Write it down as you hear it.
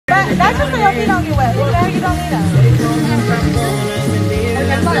That's just so your feet don't get wet. Look at how you don't need them.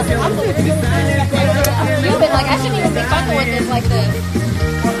 You've been like, I shouldn't even be fucking with this like this.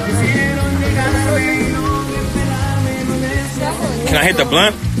 Can I hit the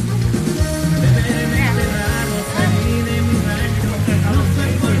blunt?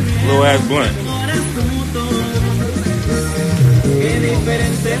 Little ass blunt.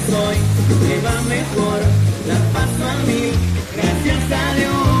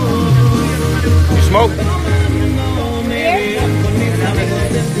 You smoke?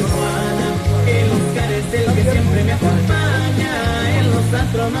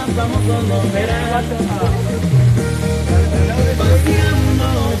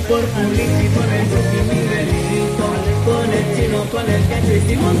 Por Phillipe, por el Philthy, mi Benito, con el chino, con el cacho y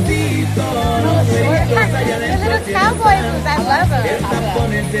Simoncito, los peritos allá adentro. Look at cowboy boots. I love them.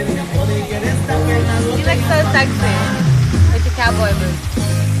 He looks so sexy with the cowboy boots.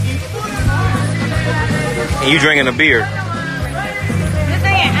 And you drinking a beer. Just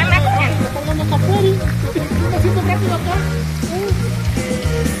saying, I'm Mexican.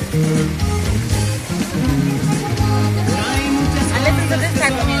 I listen to this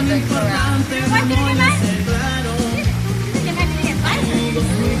type of music around. I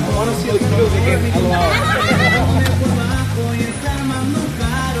want to see the kilos again.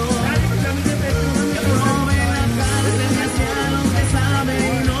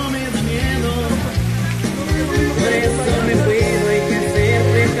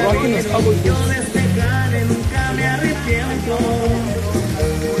 Rocking the cowboy boots.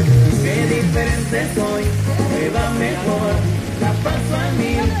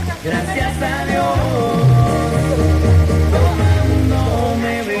 Gracias a Dios.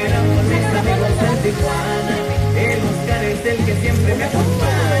 Me verán con mis amigos en Tijuana. El Oscar es el que siempre me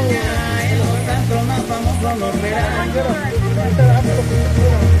acompaña. En los antros más famosos nos verán.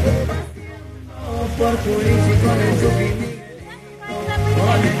 Por Phillipe con el Philthy.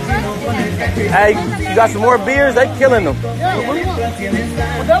 Hey, you got some more beers? They killing them.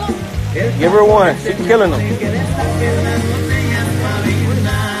 Give her one. She's killing them.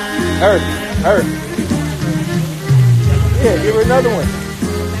 Her. Yeah, give her another one.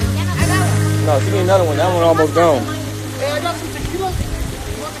 No, she need another one. That one almost gone. Hey, I got some tequila.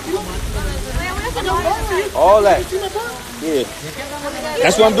 You want tequila? All that. Yeah.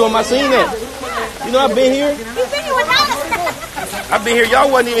 That's what I'm doing my scene at. You know I've been here. He's been here with us. I've been here. Y'all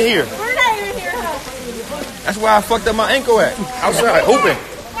wasn't even here. We're not even here. That's why I fucked up my ankle at. Outside, hooping.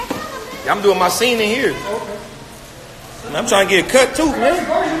 I'm doing my scene in here. And I'm trying to get a cut too, man.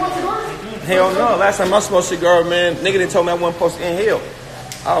 Hell no. Last time I smoked cigar, man, nigga done told me I wasn't supposed to inhale.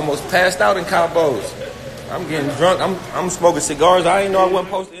 I almost passed out in Cabos. I'm getting drunk. I'm smoking cigars. I didn't know I wasn't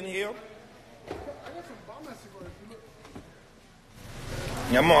supposed to inhale.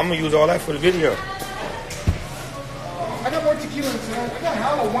 Yeah, I'm gonna use all that for the video. I got more tequila inside. I got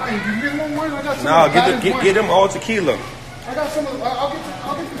hella wine. You get more wine? I got some. No, get them all tequila. I got some. I'll get the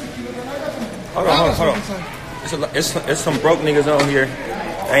tequila. Then I got some. Hold on. It's some broke niggas on here.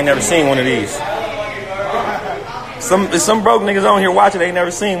 I ain't never seen one of these. Some broke niggas on here watching. They ain't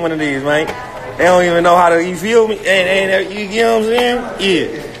never seen one of these, man. They don't even know how to. You feel me? You know what I'm saying? Yeah.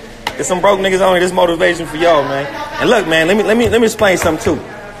 There's some broke niggas on here. This motivation for y'all, man. And look, man. Let me explain something too.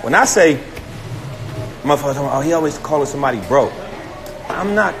 When I say, motherfuckers, oh, he always calling somebody broke.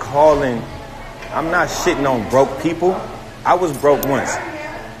 I'm not shitting on broke people. I was broke once.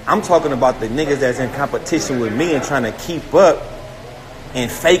 I'm talking about the niggas that's in competition with me and trying to keep up and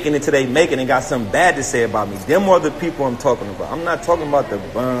faking it till they make it and got something bad to say about me. Them are the people I'm talking about. I'm not talking about the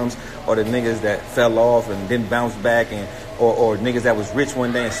bums or the niggas that fell off and didn't bounce back and or niggas that was rich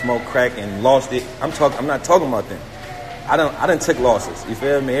one day and smoked crack and lost it. I'm not talking about them. I done took losses. You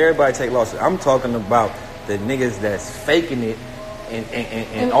feel me? Everybody take losses. I'm talking about the niggas that's faking it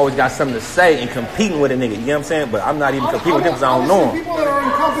and always got something to say and competing with a nigga. You know what I'm saying? But I'm not even competing with them because I don't know them. People that are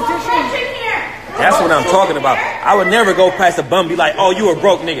in competition. That's what I'm talking about. I would never go past a bum and be like, oh, you a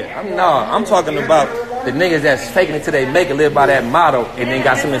broke nigga. I'm talking about the niggas that's faking it till they make it, live by that motto, and then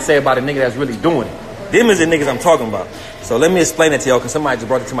got something to say about a nigga that's really doing it. Them is the niggas I'm talking about. So let me explain it to y'all, because somebody just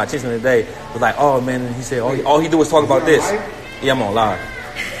brought it to my attention today. Was like, oh, man, and he said, all he do is talk about this. Yeah, I'm on live.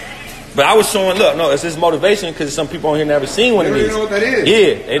 But I was showing, look, no, it's this motivation because some people on here never seen one of these. You know what that is?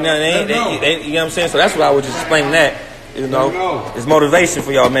 Yeah, they you know what I'm saying? So that's why I was just explaining that. You know, it's motivation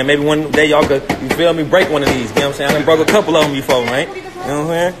for y'all, man. Maybe one day y'all could, you feel me, break one of these. You know what I'm saying? I done broke a couple of them before, man. You know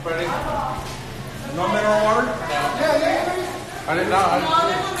what I'm saying? No mineral water? I didn't know.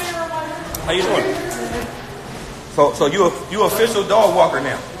 How you doing? So you official dog walker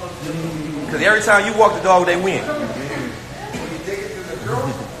now? Because every time you walk the dog, they win.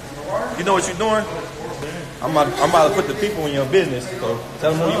 You know what you're doing? I'm about to put the people in your business. So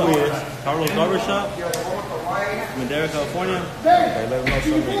tell them who you is. Carlos Barbershop, Madera, California. Okay, let them know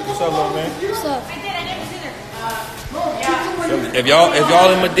something. What's up, little man? What's up? If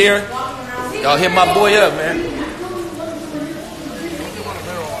y'all in Madeira, y'all hit my boy up, man.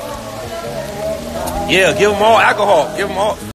 Yeah, give them all alcohol. Give them all.